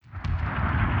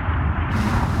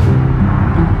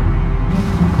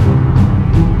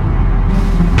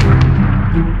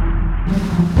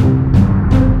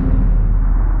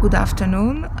Good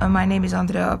afternoon. My name is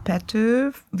Andrea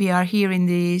Pető. We are here in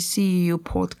the CEU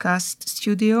podcast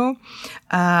studio.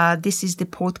 This is the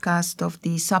podcast of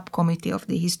the subcommittee of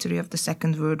the history of the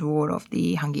Second World War of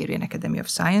the Hungarian Academy of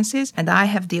Sciences. And I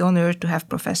have the honor to have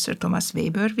Professor Thomas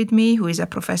Weber with me, who is a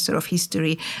professor of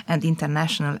history and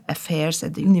international affairs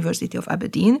at the University of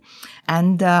Aberdeen.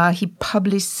 And he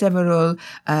published several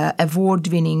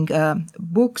award-winning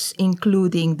books,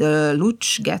 including the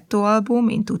Lutz Ghetto album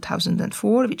in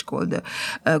 2004, which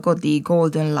got the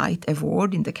Golden Light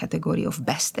Award in the category of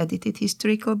Best Edited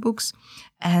Historical Books.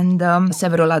 And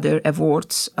several other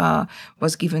awards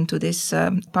was given to this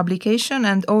publication.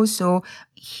 And also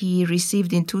he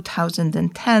received in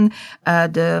 2010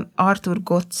 the Arthur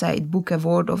Gottside Book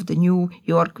Award of the New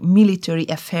York Military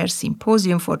Affairs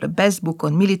Symposium for the best book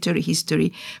on military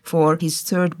history for his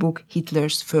third book,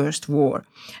 Hitler's First War.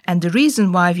 And the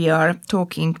reason why we are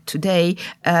talking today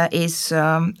is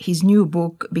his new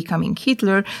book, Becoming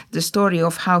Hitler, the story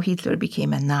of how Hitler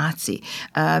became a Nazi,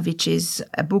 which is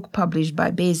a book published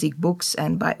by Basic Books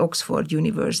and by Oxford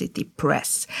University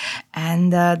Press.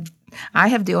 And I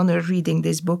have the honor of reading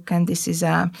this book, and this is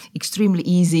extremely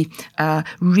easy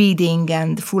reading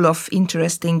and full of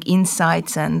interesting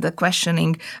insights and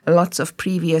questioning lots of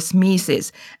previous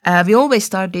mises. We always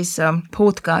start this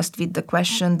podcast with the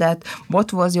question that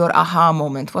what was your aha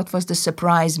moment? What was the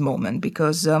surprise moment?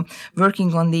 Because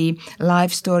working on the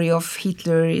life story of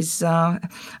Hitler is,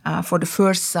 for the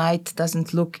first sight,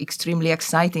 doesn't look extremely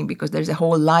exciting because there's a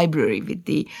whole library with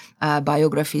the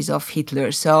biographies of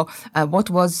Hitler. So what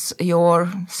was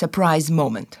your surprise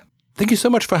moment? Thank you so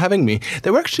much for having me.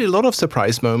 There were actually a lot of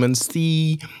surprise moments.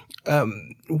 When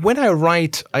I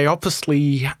write, I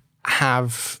obviously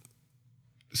have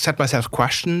set myself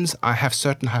questions. I have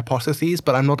certain hypotheses,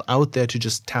 but I'm not out there to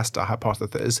just test a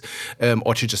hypothesis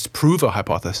or to just prove a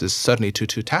hypothesis, certainly to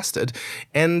test it.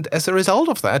 And as a result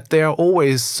of that, there are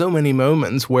always so many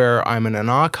moments where I'm in an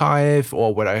archive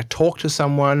or where I talk to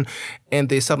someone and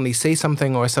they suddenly say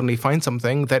something or I suddenly find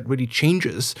something that really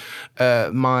changes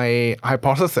my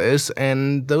hypothesis.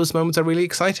 And those moments are really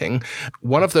exciting.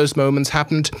 One of those moments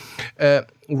happened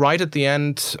right at the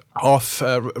end of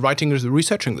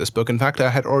researching this book. In fact, I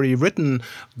had already written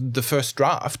the first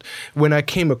draft when I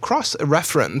came across a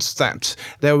reference that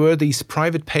there were these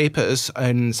private papers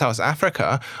in South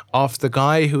Africa of the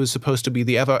guy who was supposed to be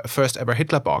the first ever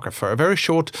Hitler biographer, a very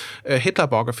short Hitler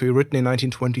biography written in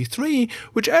 1923,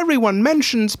 which everyone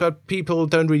mentions, but people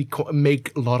don't really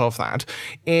make a lot of that.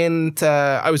 And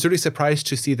I was really surprised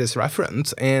to see this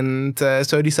reference. And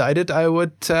so I decided I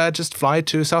would just fly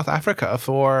to South Africa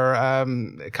for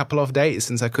a couple of days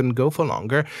since I couldn't go for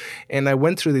longer. And I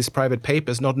went through these private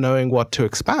papers not knowing what to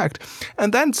expect.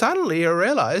 And then suddenly I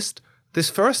realized this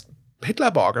first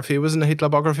Hitler biography wasn't a Hitler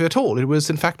biography at all. It was,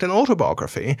 in fact, an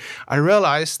autobiography. I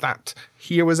realized that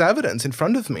here was evidence in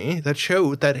front of me that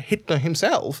showed that Hitler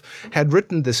himself had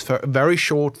written this very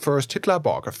short first Hitler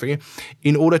biography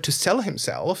in order to sell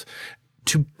himself,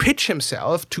 to pitch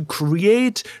himself, to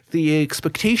create the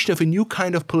expectation of a new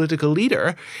kind of political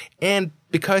leader. And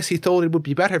because he thought it would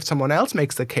be better if someone else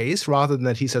makes the case rather than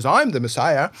that he says, I'm the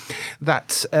Messiah,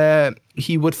 that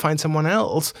he would find someone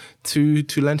else to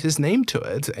lend his name to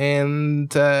it.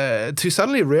 And to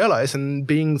suddenly realize, and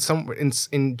being somewhere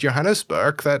in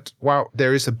Johannesburg, that, wow,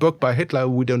 there is a book by Hitler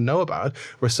we don't know about,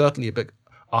 was certainly a big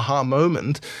aha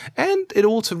moment. And it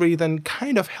also really then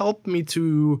kind of helped me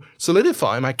to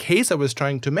solidify my case I was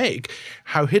trying to make,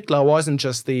 how Hitler wasn't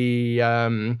just the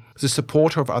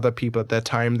supporter of other people at that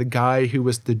time, the guy who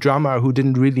was the drummer who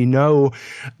didn't really know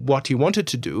what he wanted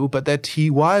to do, but that he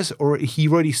was, or he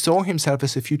already saw himself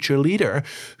as a future leader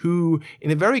who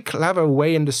in a very clever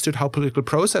way understood how political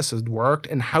processes worked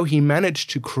and how he managed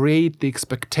to create the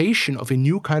expectation of a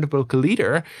new kind of political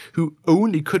leader who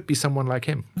only could be someone like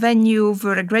him. When you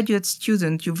were a graduate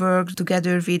student, you worked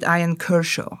together with Ian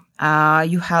Kershaw.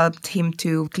 You helped him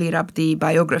to clear up the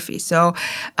biography. So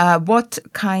what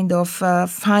kind of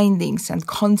findings and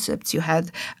concepts you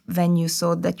had when you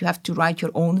thought that you have to write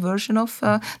your own version of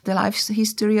the life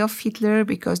history of Hitler?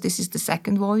 Because this is the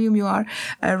second volume you are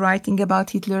writing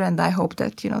about Hitler, and I hope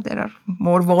that there are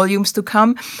more volumes to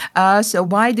come. So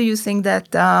why do you think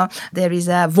that there is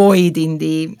a void in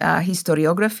the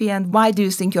historiography, and why do you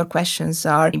think your questions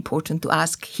are important to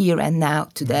ask here and now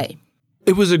today?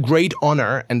 It was a great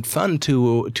honor and fun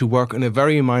to work in a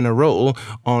very minor role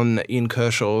on Ian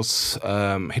Kershaw's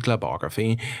Hitler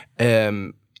biography.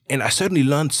 And I certainly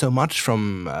learned so much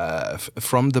from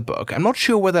the book. I'm not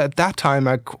sure whether at that time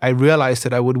I realized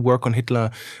that I would work on Hitler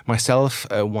myself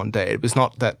one day. It was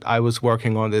not that I was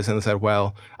working on this and I said,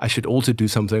 well, I should also do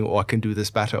something, or I can do this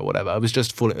better or whatever. I was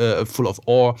just full of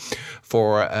awe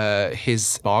for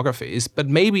his biographies. But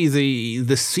maybe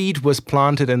the seed was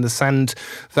planted in the sand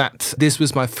that this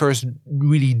was my first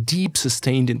really deep,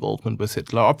 sustained involvement with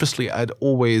Hitler. Obviously, I'd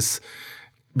always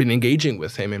been engaging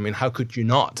with him. I mean, how could you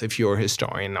not if you're a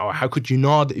historian, or how could you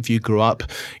not if you grew up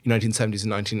in 1970s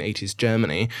and 1980s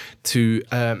Germany?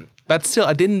 But still,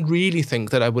 I didn't really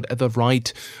think that I would ever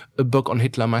write a book on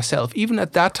Hitler myself. Even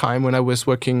at that time, when I was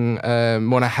working,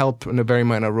 when I helped in a very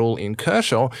minor role in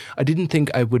Kershaw, I didn't think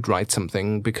I would write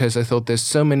something because I thought there's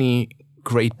so many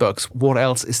great books. What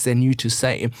else is there new to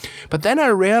say? But then I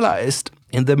realized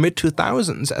in the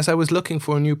mid-2000s, as I was looking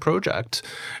for a new project,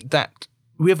 that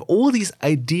we have all these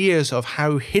ideas of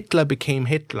how Hitler became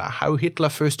Hitler, how Hitler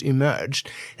first emerged,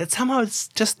 that somehow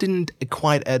just didn't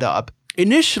quite add up.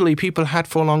 Initially, people had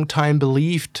for a long time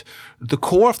believed the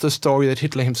core of the story that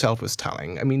Hitler himself was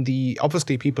telling. I mean,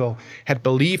 obviously people had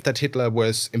believed that Hitler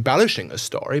was embellishing a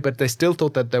story, but they still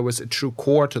thought that there was a true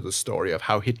core to the story of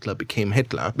how Hitler became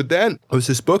Hitler. But then there was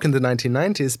this book in the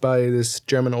 1990s by this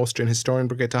German-Austrian historian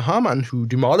Brigitte Hamann who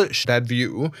demolished that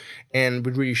view and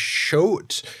really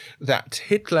showed that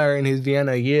Hitler in his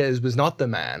Vienna years was not the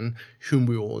man whom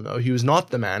we all know. He was not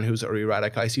the man who's already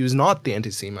radicalized. He was not the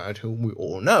anti-Semite whom we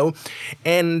all know.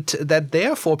 And that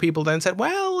therefore people then said,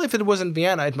 well, if it was in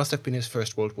Vienna, it must have been his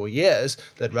First World War years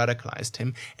that radicalized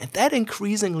him. And that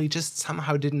increasingly just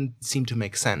somehow didn't seem to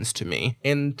make sense to me.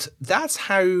 And that's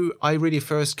how I really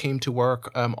first came to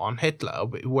work on Hitler,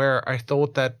 where I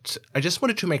thought that I just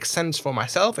wanted to make sense for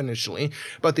myself initially,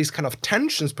 but these kind of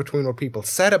tensions between what people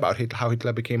said about Hitler, how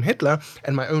Hitler became Hitler,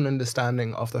 and my own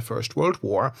understanding of the First World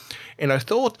War. And I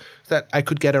thought that I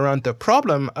could get around the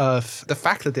problem of the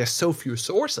fact that there's so few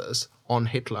sources on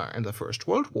Hitler and the First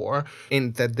World War,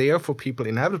 and that therefore people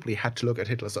inevitably had to look at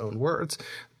Hitler's own words.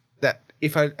 That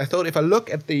if I thought if I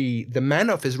look at the men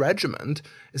of his regiment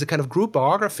as a kind of group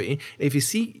biography, if you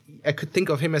see, I could think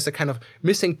of him as a kind of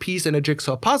missing piece in a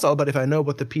jigsaw puzzle, but if I know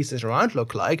what the pieces around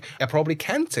look like, I probably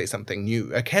can say something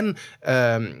new. I can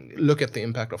look at the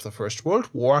impact of the First World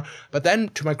War, but then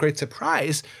to my great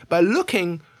surprise, by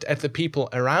looking at the people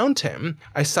around him,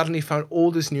 I suddenly found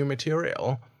all this new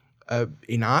material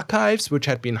in archives, which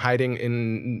had been hiding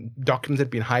in documents that had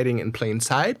been hiding in plain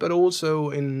sight, but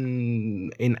also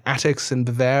in attics in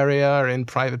Bavaria, in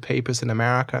private papers in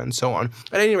America, and so on.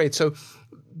 At any rate, so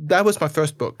that was my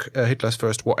first book, Hitler's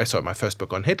First War. My first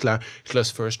book on Hitler, Hitler's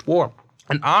First War.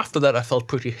 And after that, I felt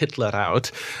pretty Hitlered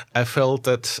out. I felt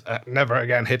that never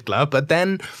again Hitler. But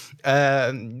then,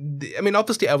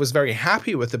 obviously I was very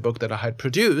happy with the book that I had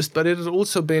produced, but it had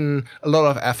also been a lot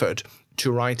of effort to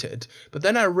write it. But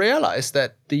then I realized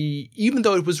that even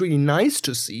though it was really nice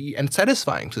to see and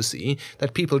satisfying to see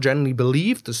that people generally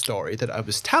believed the story that I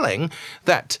was telling,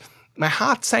 that my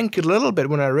heart sank a little bit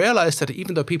when I realized that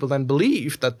even though people then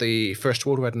believed that the First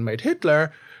World War hadn't made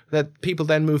Hitler, that people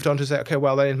then moved on to say, okay,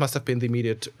 well, then it must have been the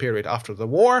immediate period after the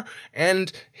war,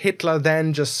 and Hitler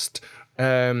then just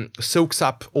soaks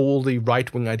up all the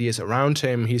right-wing ideas around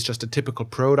him. He's just a typical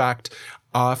product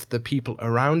of the people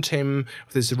around him,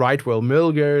 this right-wing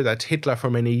milieu, that Hitler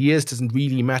for many years doesn't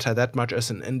really matter that much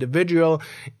as an individual,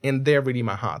 and there really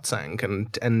my heart sank,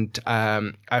 and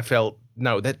I felt,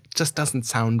 no, that just doesn't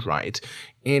sound right.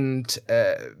 And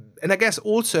I guess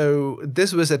also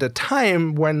this was at a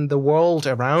time when the world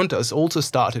around us also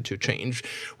started to change,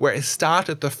 where it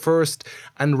started the first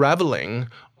unraveling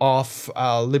of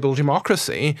liberal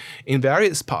democracy in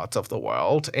various parts of the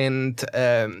world. And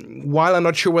while I'm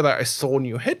not sure whether I saw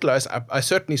new Hitlers, I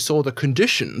certainly saw the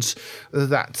conditions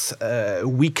that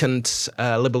weakened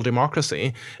liberal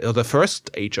democracy, the first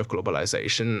age of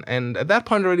globalization. And at that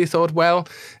point I really thought, well,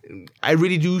 I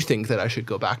really do think that I should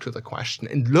go back to the question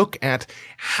and look at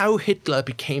how Hitler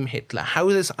became Hitler, how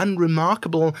this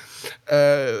unremarkable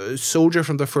soldier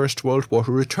from the First World War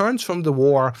who returns from the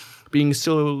war being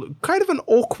still kind of an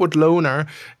awkward loner,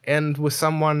 and was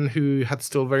someone who had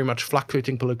still very much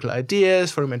fluctuating political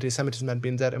ideas, for whom anti-Semitism had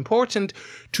been that important,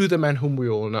 to the man whom we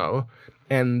all know.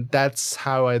 And that's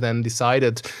how I then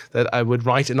decided that I would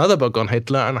write another book on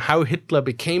Hitler and how Hitler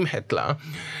became Hitler.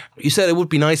 You said it would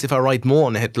be nice if I write more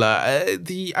on Hitler.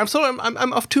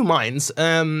 I'm of two minds.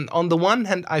 On the one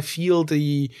hand, I feel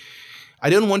I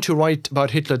don't want to write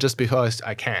about Hitler just because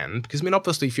I can. Because,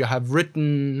 obviously, if you have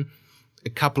written a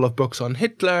couple of books on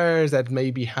Hitler that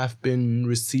maybe have been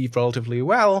received relatively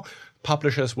well,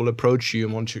 publishers will approach you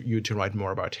and want you to write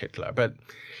more about Hitler. But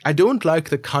I don't like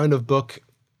the kind of book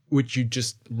which you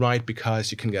just write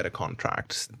because you can get a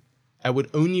contract. I would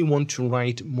only want to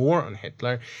write more on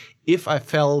Hitler if I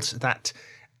felt that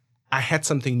I had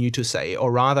something new to say,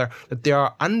 or rather that there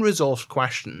are unresolved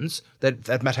questions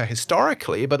that matter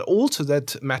historically, but also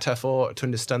that matter to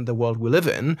understand the world we live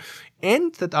in,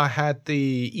 and that I had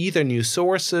the either new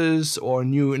sources or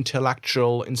new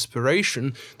intellectual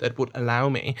inspiration that would allow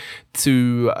me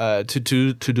to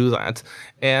do that.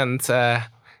 And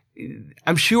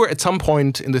I'm sure at some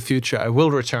point in the future I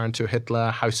will return to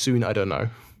Hitler. How soon, I don't know.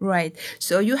 Right.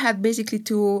 So you had basically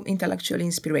two intellectual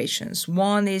inspirations.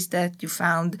 One is that you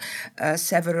found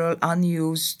several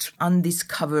unused,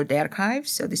 undiscovered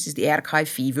archives. So this is the archive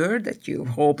fever that you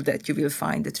hope that you will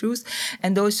find the truth.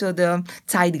 And also the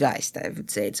zeitgeist, I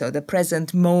would say. So the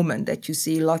present moment that you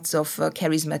see lots of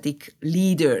charismatic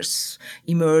leaders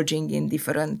emerging in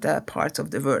different parts of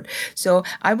the world. So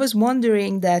I was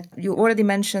wondering that you already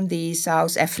mentioned the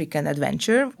South African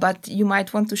adventure, but you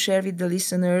might want to share with the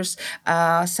listeners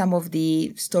some of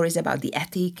the stories about the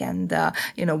attic and,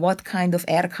 what kind of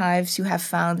archives you have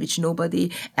found, which nobody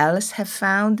else have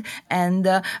found. And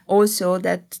also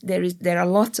that there are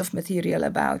lots of material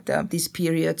about this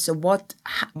period. So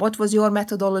what was your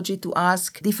methodology to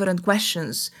ask different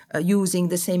questions using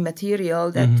the same material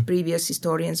that previous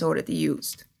historians already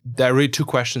used? There are really two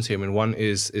questions here. I mean, one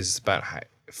is about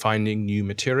finding new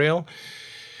material.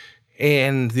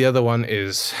 And the other one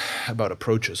is about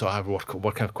approaches, or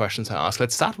what kind of questions I ask.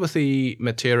 Let's start with the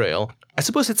material. I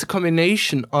suppose it's a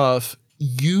combination of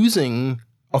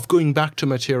going back to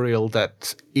material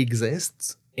that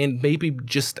exists and maybe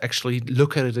just actually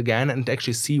look at it again and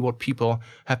actually see what people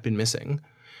have been missing.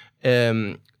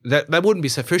 That wouldn't be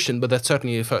sufficient, but that's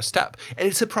certainly a first step. And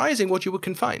it's surprising what you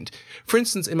can find. For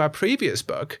instance, in my previous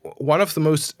book, one of the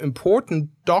most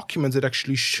important documents that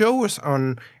actually shows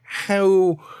on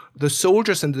how the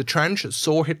soldiers in the trenches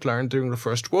saw Hitler during the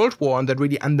First World War, and that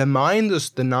really undermined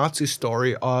the Nazi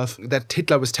story of that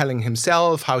Hitler was telling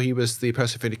himself how he was the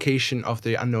personification of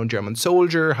the unknown German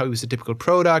soldier, how he was a typical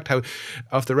product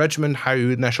of the regiment, how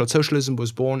National Socialism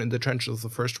was born in the trenches of the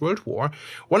First World War.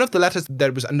 One of the letters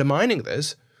that was undermining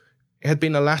this had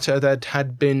been a letter that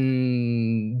had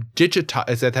been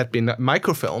digitized, that had been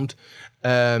microfilmed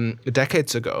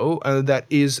decades ago, that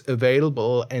is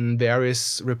available in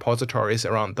various repositories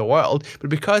around the world. But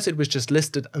because it was just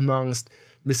listed amongst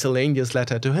miscellaneous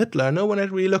letter to Hitler, no one had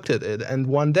really looked at it. And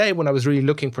one day when I was really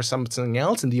looking for something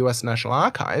else in the US National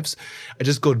Archives, I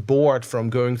just got bored from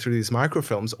going through these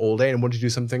microfilms all day and wanted to do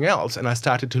something else. And I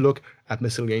started to look at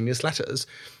miscellaneous letters.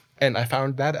 And I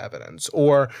found that evidence.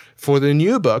 Or for the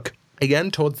new book,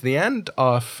 again, towards the end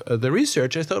of the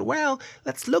research, I thought, well,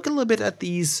 let's look a little bit at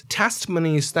these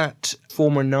testimonies that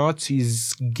former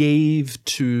Nazis gave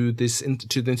to the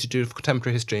Institute of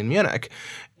Contemporary History in Munich.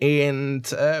 And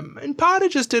in part, I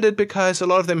just did it because a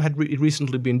lot of them had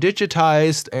recently been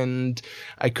digitized, and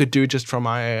I could do it just from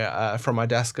my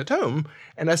desk at home.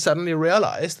 And I suddenly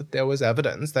realized that there was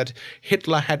evidence that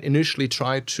Hitler had initially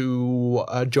tried to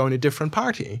join a different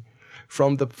party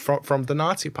from the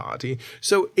Nazi party.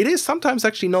 So it is sometimes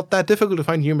actually not that difficult to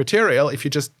find new material if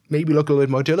you just maybe look a little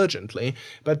bit more diligently.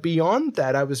 But beyond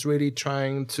that, I was really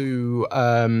trying to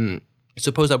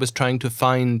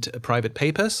find private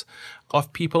papers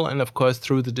of people, and of course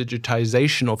through the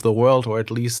digitization of the world, or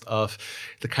at least of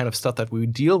the kind of stuff that we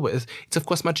deal with, it's of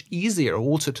course much easier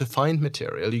also to find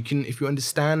material. You can, if you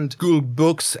understand Google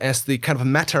Books as the kind of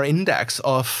meta index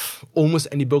of almost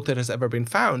any book that has ever been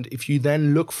found, if you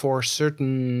then look for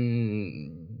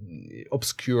certain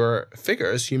obscure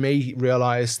figures, you may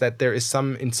realize that there is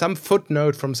in some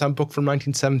footnote from some book from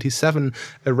 1977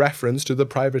 a reference to the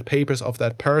private papers of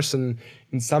that person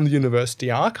in some university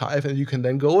archive, and you can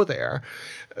then go there.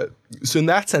 So in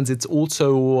that sense, it's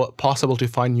also possible to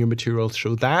find new material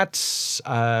through that.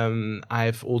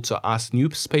 I've also asked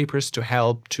newspapers to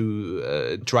help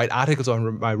to write articles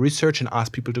on my research and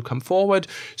ask people to come forward.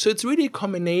 So it's really a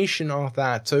combination of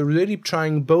that. So really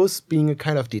trying both being a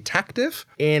kind of detective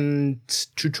and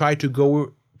to try to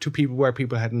go to people where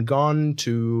people hadn't gone,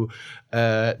 to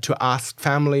ask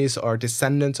families or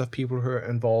descendants of people who are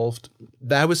involved.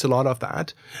 There was a lot of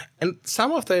that. And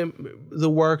some of the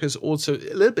work is also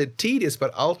a little bit tedious,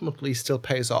 but ultimately still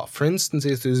pays off. For instance,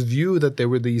 there's this view that there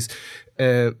were these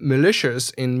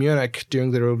militias in Munich during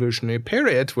the revolutionary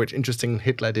period, which interestingly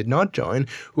Hitler did not join,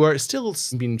 who are still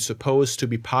being supposed to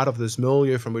be part of this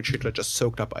milieu from which Hitler just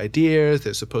soaked up ideas.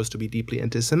 They're supposed to be deeply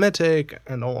anti-Semitic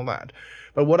and all that.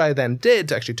 But what I then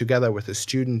did, actually together with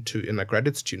a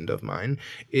graduate student of mine,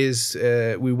 is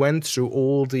we went through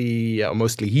all the,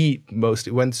 mostly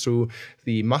went through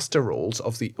the muster rolls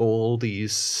of all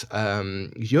these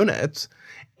units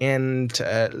and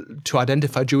to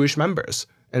identify Jewish members.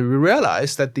 And we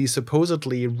realized that these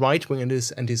supposedly right-wing and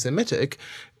anti-Semitic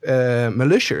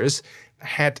militias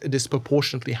had a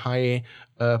disproportionately high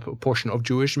proportion of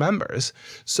Jewish members.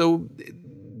 So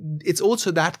it's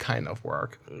also that kind of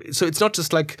work. So it's not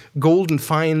just like golden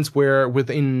finds where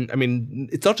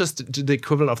it's not just the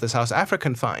equivalent of the South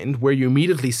African find where you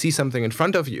immediately see something in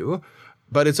front of you,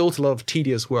 but it's also a lot of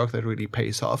tedious work that really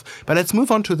pays off. But let's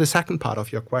move on to the second part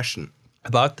of your question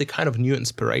about the kind of new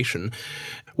inspiration.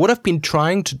 What I've been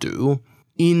trying to do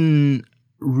in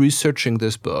researching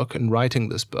this book and writing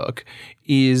this book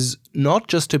is not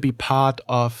just to be part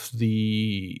of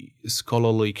the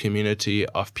scholarly community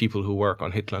of people who work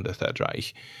on Hitler and the Third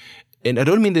Reich. And I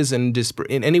don't mean this in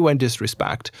any way in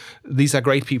disrespect. These are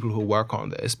great people who work on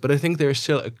this, but I think there's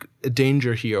still a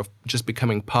danger here of just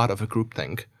becoming part of a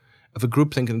groupthink.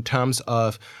 In terms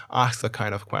of ask the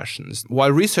kind of questions.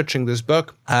 While researching this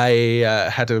book, I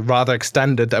had a rather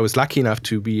extended, I was lucky enough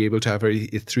to be able to have a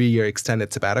 3-year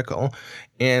extended sabbatical,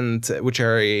 and which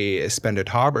I spent at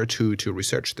Harvard to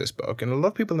research this book. And a lot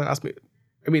of people then ask me,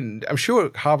 I'm sure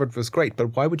Harvard was great,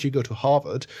 but why would you go to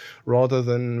Harvard rather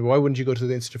than, why wouldn't you go to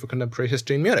the Institute for Contemporary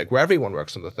History in Munich, where everyone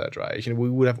works on the Third Reich? We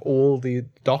would have all the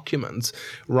documents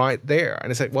right there. And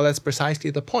it's like, well, that's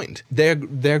precisely the point.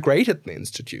 They're great at the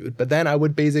Institute, but then I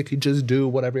would basically just do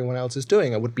what everyone else is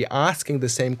doing. I would be asking the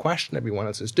same question everyone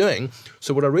else is doing.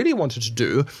 So what I really wanted to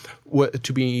do was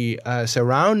to be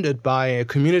surrounded by a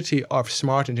community of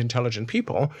smart and intelligent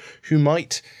people who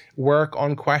might work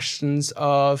on questions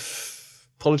of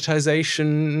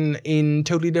politicization in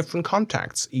totally different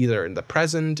contexts, either in the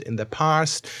present, in the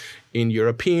past, in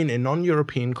European and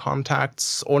non-European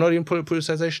contexts, or not in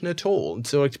politicization at all.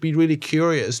 So to be really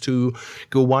curious to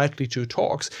go widely to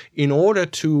talks in order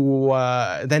to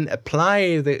then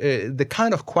apply the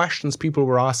kind of questions people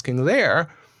were asking there,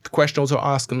 the question also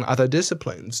asked in other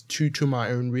disciplines to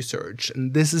my own research.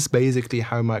 And this is basically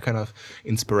how my kind of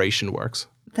inspiration works.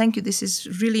 Thank you. This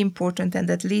is really important, and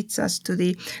that leads us to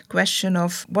the question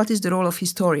of what is the role of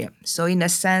historian. So in a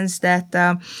sense that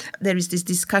there is this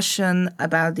discussion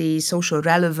about the social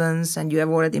relevance, and you have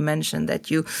already mentioned that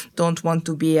you don't want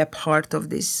to be a part of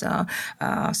this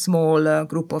small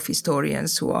group of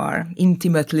historians who are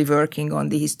intimately working on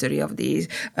the history of the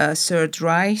Third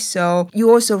Reich. So you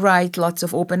also write lots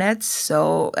of op-eds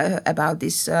about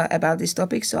this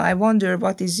topic. So I wonder,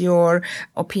 what is your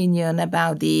opinion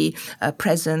about the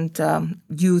present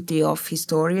duty of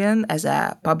historian as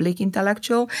a public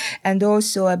intellectual, and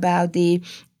also about the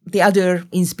other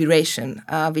inspiration,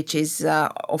 which is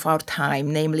of our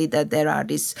time, namely that there are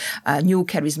these new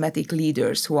charismatic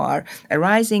leaders who are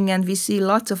arising, and we see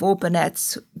lots of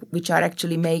op-eds which are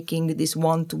actually making this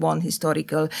one-to-one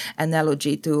historical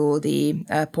analogy to the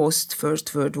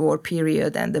post-First World War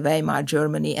period and the Weimar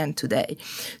Germany and today.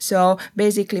 So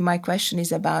basically my question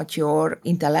is about your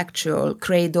intellectual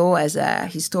credo as a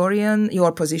historian,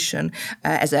 your position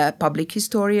as a public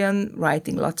historian,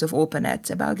 writing lots of op-eds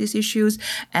about these issues,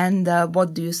 and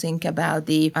what do you think about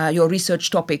your research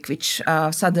topic, which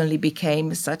suddenly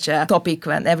became such a topic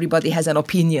when everybody has an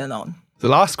opinion on? The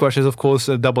last question is, of course,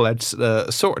 a double-edged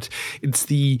sword. It's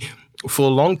for a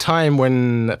long time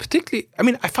when, particularly,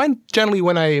 I find generally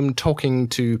when I'm talking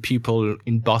to people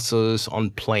in buses, on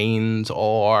planes,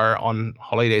 or on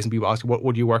holidays, and people ask, what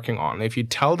are you working on? If you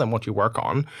tell them what you work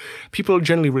on, people are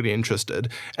generally really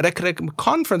interested. At a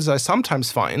conference, I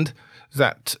sometimes find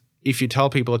that if you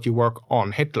tell people that you work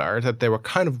on Hitler, that they were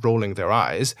kind of rolling their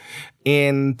eyes.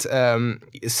 And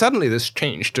suddenly this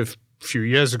changed a few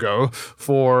years ago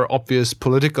for obvious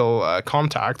political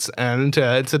contacts, and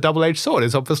it's a double-edged sword.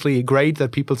 It's obviously great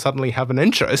that people suddenly have an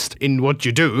interest in what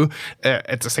you do.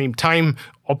 At the same time,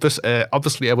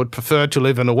 obviously I would prefer to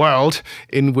live in a world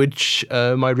in which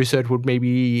my research would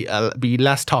maybe be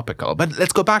less topical. But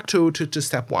let's go back to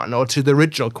step one, or to the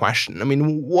original question.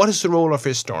 What is the role of a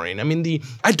historian?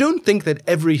 I don't think that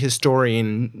every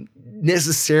historian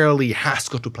necessarily has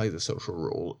got to play the social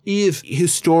role. If a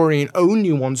historian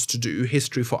only wants to do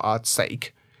history for art's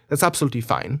sake, that's absolutely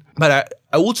fine. But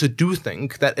I also do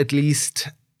think that at least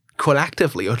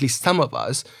collectively, or at least some of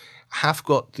us, have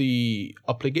got the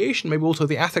obligation, maybe also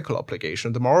the ethical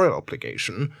obligation, the moral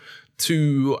obligation,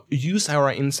 to use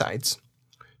our insights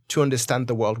to understand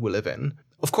the world we live in.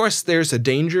 Of course, there's a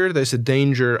danger. There's a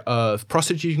danger of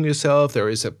prostituting yourself. There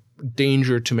is a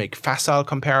danger to make facile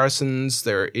comparisons.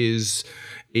 There is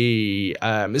so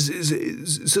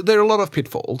there are a lot of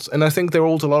pitfalls, and I think there are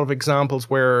also a lot of examples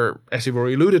where, as you've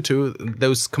already alluded to,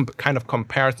 those kind of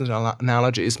comparisons and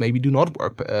analogies maybe do not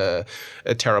work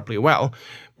terribly well.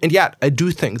 And yet, I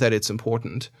do think that it's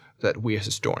important that we as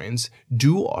historians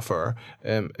do offer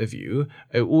a view.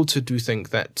 I also do think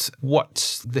that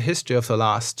what the history of the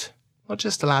last, not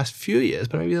just the last few years,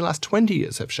 but maybe the last 20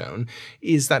 years have shown,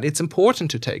 is that it's important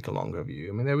to take a longer view.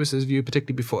 I mean, there was this view,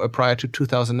 particularly prior to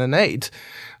 2008,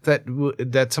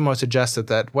 that somehow suggested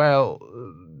that, well,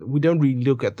 we don't really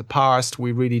look at the past.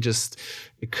 We really just,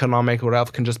 economic or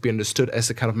wealth can just be understood as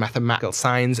a kind of mathematical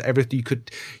science. Everything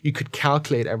you could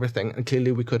calculate everything, and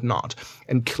clearly we could not.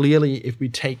 And clearly, if we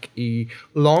take a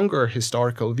longer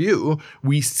historical view,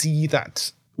 we see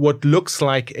that what looks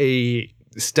like a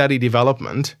steady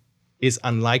development is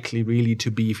unlikely really to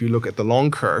be, if you look at the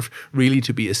long curve, really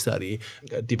to be a steady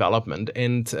development.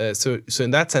 And so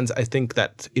in that sense, I think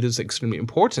that it is extremely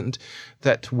important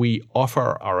that we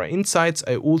offer our insights.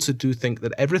 I also do think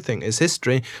that everything is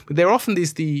history. But there are often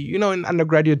in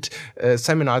undergraduate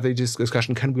seminar, they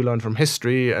discussion, can we learn from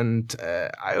history? And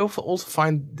I also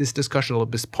find this discussion a little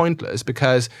bit pointless,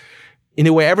 because in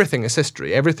a way, everything is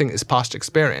history. Everything is past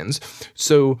experience.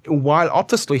 So while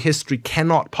obviously history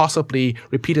cannot possibly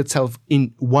repeat itself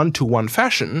in one-to-one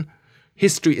fashion,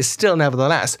 history is still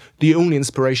nevertheless the only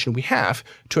inspiration we have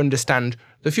to understand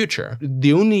the future.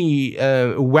 The only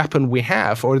weapon we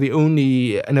have, or the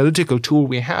only analytical tool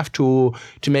we have to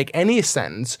make any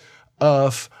sense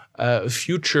of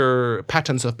future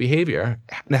patterns of behavior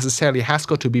necessarily has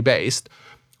got to be based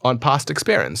on past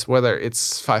experience, whether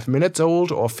it's 5 minutes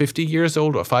old or 50 years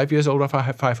old or 5 years old or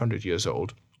 500 years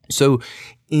old. So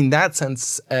in that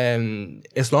sense,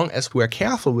 as long as we're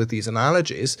careful with these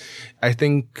analogies, I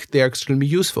think they're extremely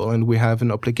useful, and we have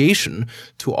an obligation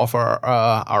to offer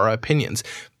our opinions.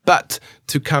 But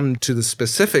to come to the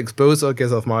specifics, both I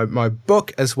guess of my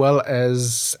book as well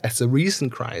as a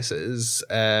recent crisis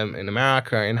in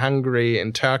America, in Hungary,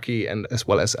 in Turkey, and as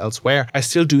well as elsewhere, I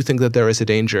still do think that there is a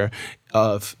danger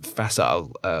of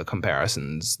facile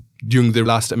comparisons. During the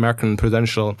last American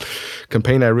presidential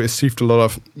campaign, I received a lot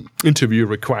of interview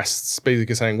requests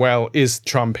basically saying, well, is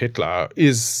Trump Hitler?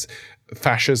 Is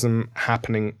fascism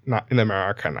happening in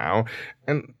America now?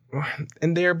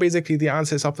 And there, basically, the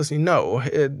answer is obviously no.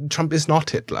 Trump is not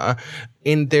Hitler.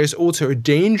 And there's also a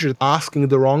danger asking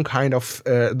the wrong kind of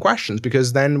questions,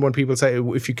 because then when people say,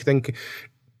 if you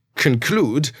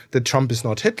conclude that Trump is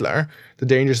not Hitler, the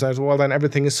danger is that, well, then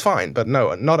everything is fine. But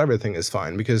no, not everything is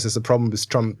fine, because there's a problem with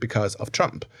Trump because of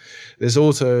Trump. There's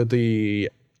also the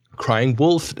crying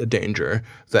wolf danger,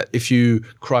 that if you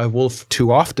cry wolf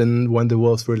too often, when the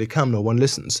wolves really come, no one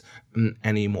listens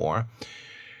anymore.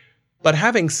 But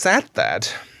having said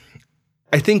that,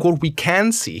 I think what we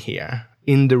can see here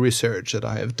in the research that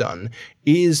I have done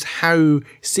is how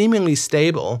seemingly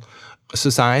stable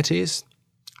societies,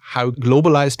 how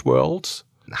globalized worlds,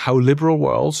 how liberal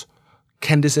worlds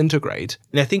can disintegrate.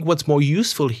 And I think what's more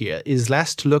useful here is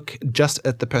less to look just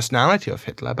at the personality of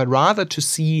Hitler, but rather to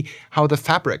see how the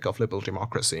fabric of liberal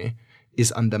democracy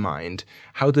is undermined,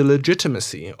 how the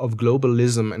legitimacy of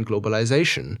globalism and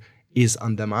globalization is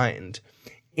undermined.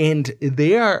 And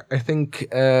there, I think,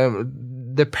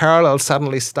 the parallels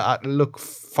suddenly start to look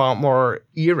far more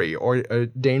eerie or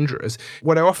dangerous.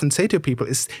 What I often say to people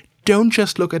is, don't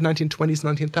just look at 1920s,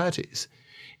 1930s.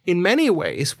 In many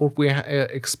ways, what we're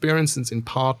experiencing in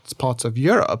parts of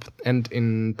Europe and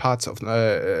in parts of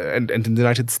and in the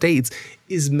United States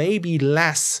is maybe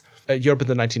less Europe in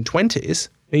the 1920s,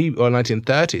 maybe, or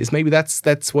 1930s. Maybe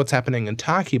that's what's happening in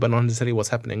Turkey, but not necessarily what's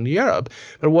happening in Europe.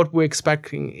 But what we're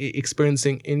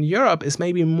experiencing in Europe is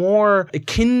maybe more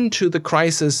akin to the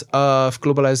crisis of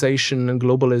globalization and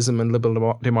globalism and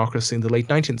liberal democracy in the late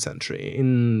 19th century,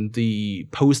 in the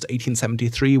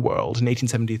post-1873 world. In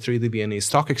 1873, the Vienna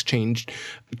Stock Exchange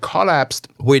collapsed,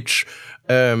 which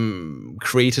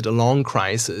created a long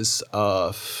crisis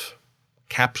of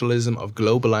capitalism, of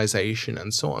globalization,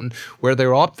 and so on, where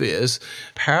there are obvious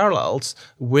parallels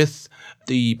with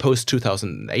the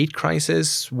post-2008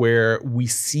 crisis, where we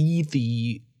see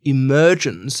the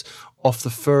emergence of the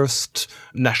first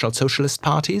National Socialist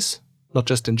parties, not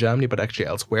just in Germany, but actually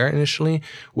elsewhere initially,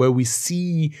 where we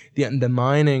see the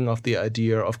undermining of the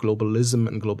idea of globalism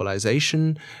and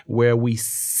globalization, where we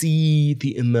see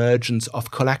the emergence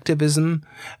of collectivism,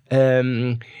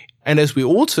 and as we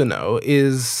also know,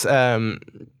 is the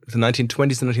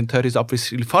 1920s and 1930s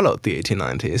obviously followed the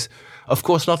 1890s. Of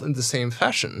course, not in the same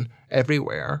fashion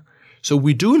everywhere. So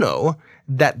we do know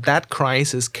that that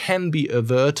crisis can be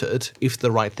averted if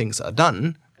the right things are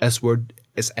done, as were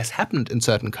as happened in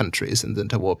certain countries in the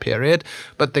interwar period,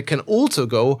 but they can also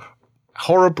go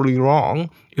horribly wrong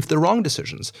if the wrong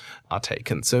decisions are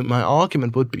taken. So my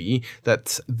argument would be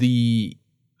that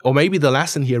maybe the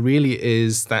lesson here really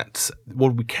is that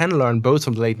what we can learn both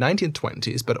from the late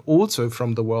 1920s, but also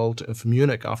from the world of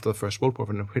Munich after the First World War,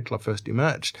 when Hitler first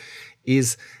emerged,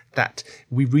 is that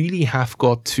we really have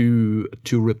got to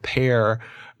repair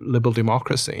liberal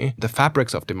democracy, the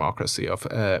fabrics of democracy,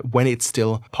 when it's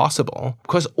still possible.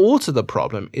 Because also the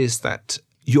problem is that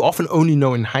you often only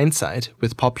know in hindsight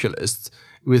with populists,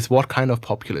 with what kind of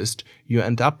populist you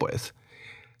end up with.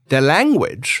 Their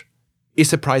language is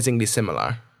surprisingly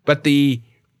similar, but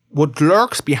what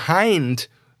lurks behind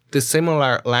the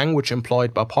similar language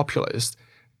employed by populists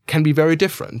can be very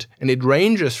different. And it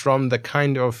ranges from the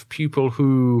kind of people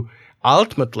who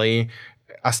ultimately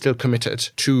are still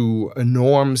committed to a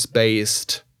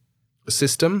norms-based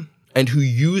system and who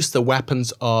use the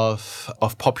weapons of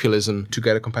populism to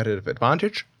get a competitive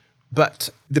advantage. But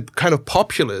the kind of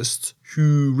populists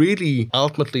who really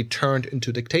ultimately turned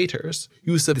into dictators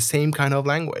use the same kind of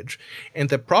language. And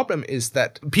the problem is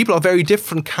that people of very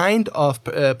different kind of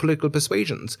political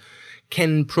persuasions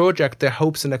can project their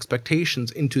hopes and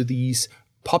expectations into these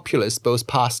populists, both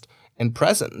past and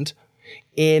present.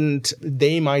 And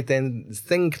they might then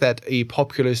think that a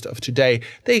populist of today,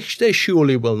 they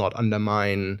surely will not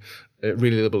undermine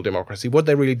really liberal democracy. What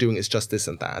they're really doing is just this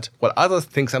and that. While others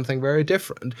think something very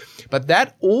different. But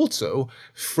that also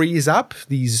frees up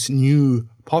these new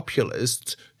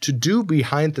populists to do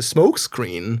behind the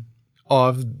smokescreen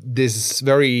of this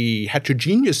very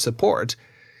heterogeneous support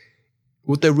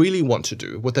what they really want to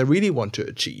do, what they really want to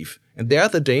achieve. And there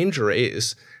the danger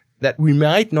is that we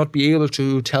might not be able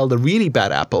to tell the really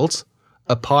bad apples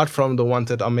apart from the ones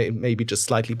that are maybe just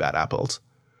slightly bad apples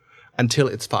until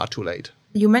it's far too late.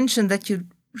 You mentioned that you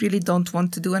really don't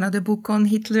want to do another book on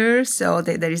Hitler, so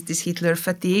there is this Hitler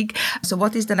fatigue. So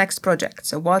what is the next project?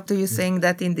 So what do you think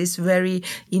that in this very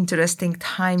interesting,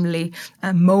 timely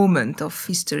moment of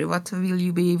history, what will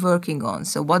you be working on?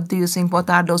 So what do you think, what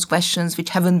are those questions which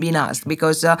haven't been asked?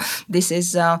 Because this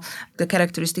is the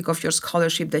characteristic of your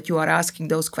scholarship, that you are asking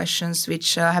those questions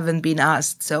which haven't been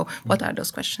asked. So what are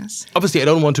those questions? Obviously, I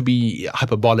don't want to be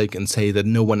hyperbolic and say that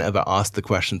no one ever asked the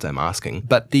questions I'm asking,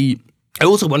 but I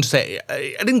also want to say,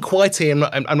 I didn't quite say I'm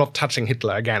not touching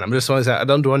Hitler again. I'm just want to say I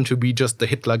don't want to be just the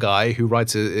Hitler guy who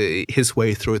writes his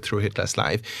way through Hitler's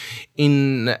life.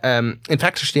 In fact,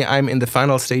 actually, I'm in the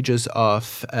final stages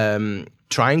of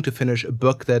trying to finish a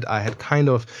book that I had kind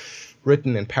of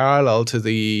written in parallel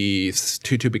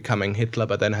to becoming Hitler,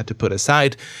 but then had to put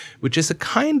aside, which is a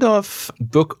kind of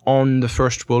book on the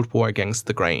First World War against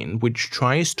the grain, which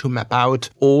tries to map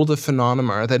out all the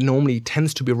phenomena that normally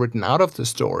tends to be written out of the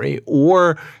story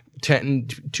or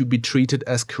tend to be treated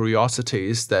as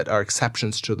curiosities that are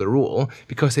exceptions to the rule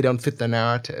because they don't fit the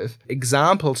narrative.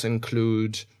 Examples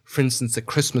include, for instance, the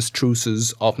Christmas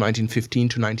truces of 1915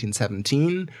 to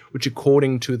 1917, which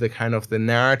according to the kind of the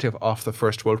narrative of the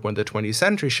First World War in the 20th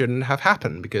century shouldn't have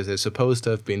happened because there's supposed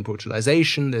to have been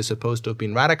brutalization, there's supposed to have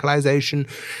been radicalization,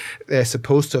 there's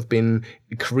supposed to have been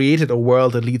created a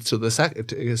world that leads to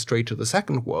straight to the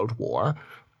Second World War.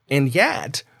 And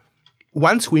yet,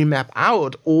 once we map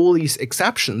out all these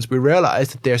exceptions, we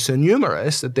realize that they're so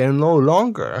numerous that they're no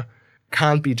longer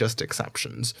can't be just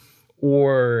exceptions.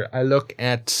 Or I look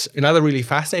at another really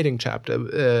fascinating chapter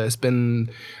has been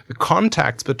the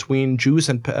contacts between Jews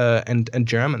and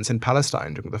Germans in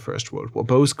Palestine during the First World War.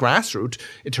 Both grassroots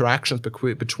interactions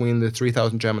between the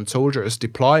 3,000 German soldiers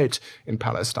deployed in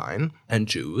Palestine and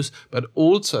Jews, but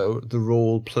also the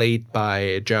role played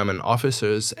by German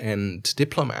officers and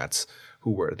diplomats who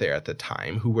were there at the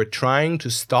time, who were trying to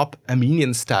stop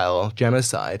Armenian-style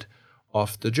genocide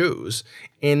of the Jews.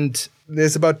 And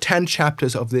there's about 10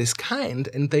 chapters of this kind,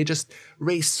 and they just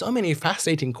raise so many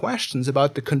fascinating questions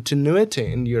about the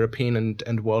continuity in European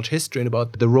and world history and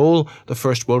about the role the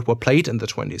First World War played in the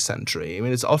 20th century. I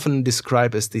mean, it's often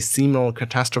described as the seminal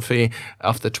catastrophe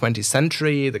of the 20th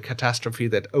century, the catastrophe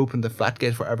that opened the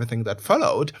floodgate for everything that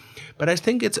followed. But I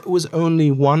think it was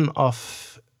only one of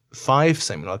 5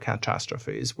 seminal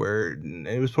catastrophes, where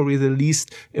it was probably the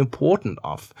least important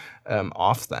of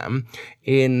them.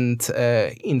 And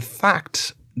in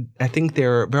fact, I think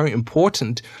there are very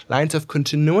important lines of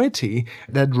continuity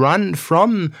that run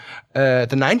from the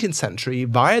 19th century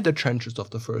via the trenches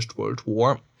of the First World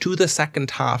War to the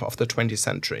second half of the 20th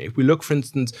century. If we look, for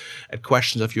instance, at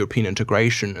questions of European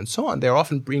integration and so on, they're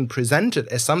often being presented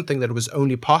as something that was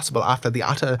only possible after the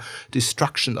utter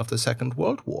destruction of the Second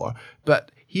World War.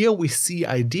 But here we see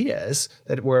ideas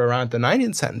that were around the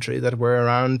 19th century, that were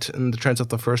around in the trends of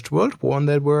the First World War, and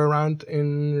that were around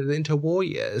in the interwar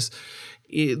years.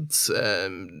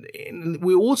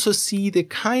 We also see the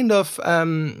kind of,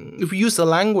 if we use the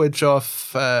language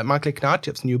of Michael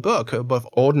Ignatieff's new book about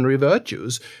ordinary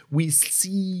virtues, we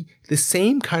see the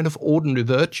same kind of ordinary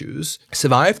virtues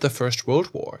survive the First World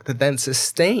War that then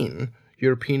sustain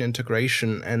European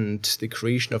integration and the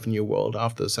creation of a new world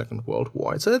after the Second World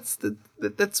War. So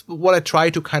that's what I try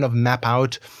to kind of map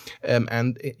out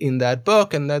and in that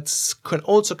book, and that's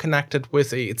also connected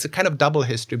with it's a kind of double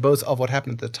history, both of what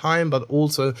happened at the time, but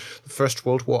also the First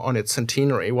World War on its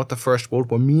centenary, what the First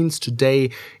World War means today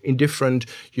in different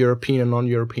European and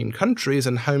non-European countries,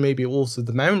 and how maybe also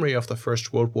the memory of the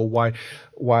First World War,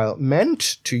 while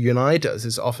meant to unite us,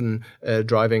 is often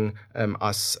driving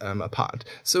us apart.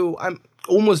 So I'm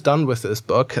almost done with this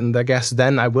book, and I guess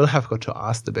then I will have got to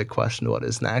ask the big question, what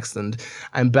is next? And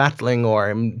I'm battling, or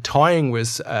I'm toying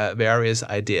with various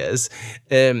ideas.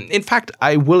 In fact,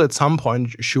 I will at some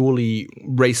point surely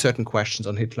raise certain questions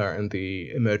on Hitler and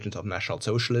the emergence of National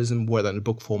Socialism, whether in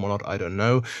book form or not, I don't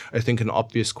know. I think an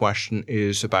obvious question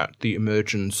is about the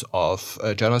emergence of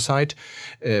genocide.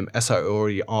 As I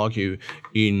already argue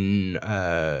in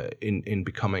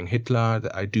Becoming Hitler,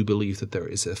 I do believe that there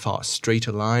is a far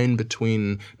straighter line between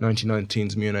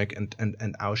 1919's Munich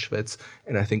and Auschwitz,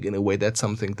 and I think in a way that's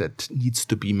something that needs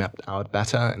to be mapped out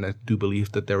better, and I do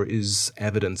believe that there is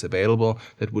evidence available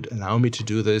that would allow me to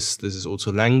do this. This is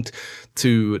also linked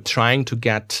to trying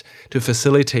to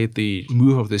facilitate the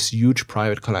move of this huge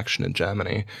private collection in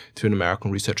Germany to an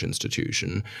American research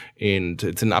institution, and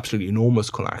it's an absolutely enormous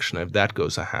collection. If that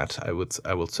goes ahead, I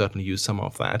will certainly use some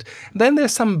of that. Then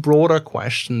there's some broader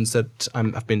questions that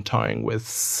I've been toying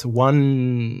with.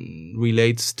 One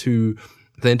relates to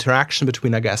the interaction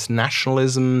between, I guess,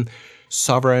 nationalism,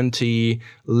 sovereignty,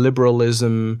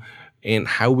 liberalism, and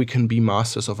how we can be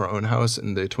masters of our own house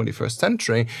in the 21st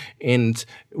century, and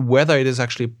whether it is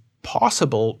actually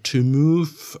possible to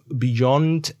move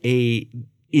beyond a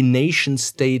nation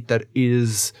state that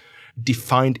is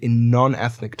defined in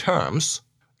non-ethnic terms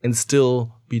and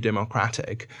still be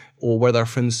democratic, or whether,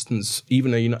 for instance,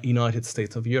 even a United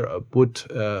States of Europe would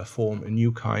form a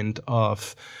new kind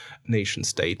of nation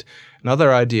state.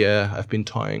 Another idea I've been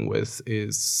toying with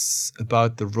is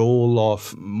about the role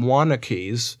of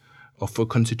monarchies, or for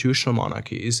constitutional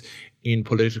monarchies, in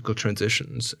political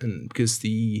transitions. And because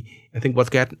I think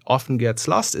what often gets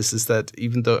lost is that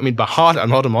even though, by heart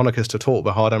I'm not a monarchist at all,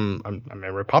 by heart I'm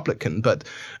a Republican, but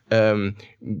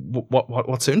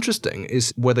what's interesting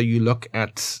is whether you look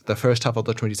at the first half of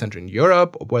the 20th century in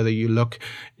Europe, or whether you look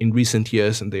in recent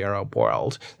years in the Arab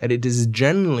world, that it is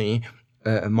generally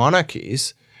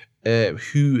monarchies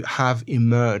who have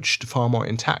emerged far more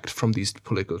intact from these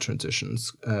political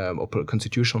transitions or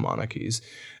constitutional monarchies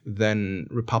than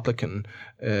Republican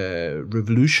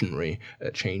revolutionary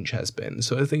change has been.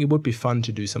 So I think it would be fun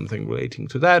to do something relating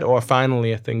to that. Or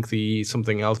finally, I think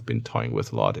something else I've been toying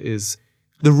with a lot is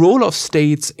the role of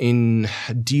states in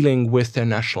dealing with their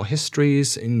national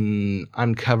histories, in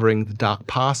uncovering the dark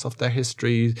past of their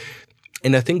history.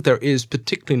 And I think there is,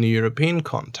 particularly in the European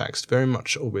context, very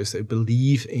much always a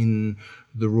belief in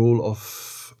the role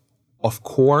of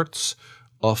courts,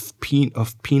 of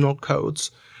penal codes.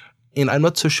 And I'm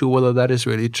not so sure whether that is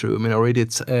really true. I already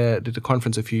did a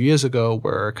conference a few years ago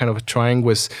where kind of trying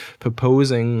was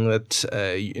proposing that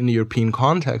in the European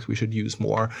context we should use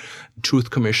more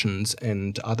truth commissions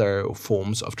and other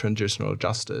forms of transitional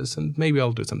justice. And maybe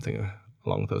I'll do something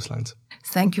along those lines.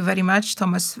 Thank you very much,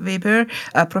 Thomas Weber,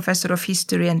 a professor of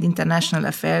history and international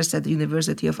affairs at the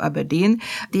University of Aberdeen.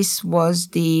 This was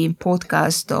the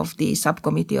podcast of the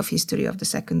Subcommittee of History of the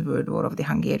Second World War of the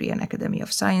Hungarian Academy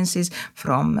of Sciences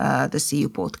from the CU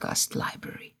Podcast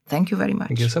Library. Thank you very much.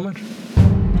 Thank you so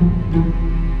much.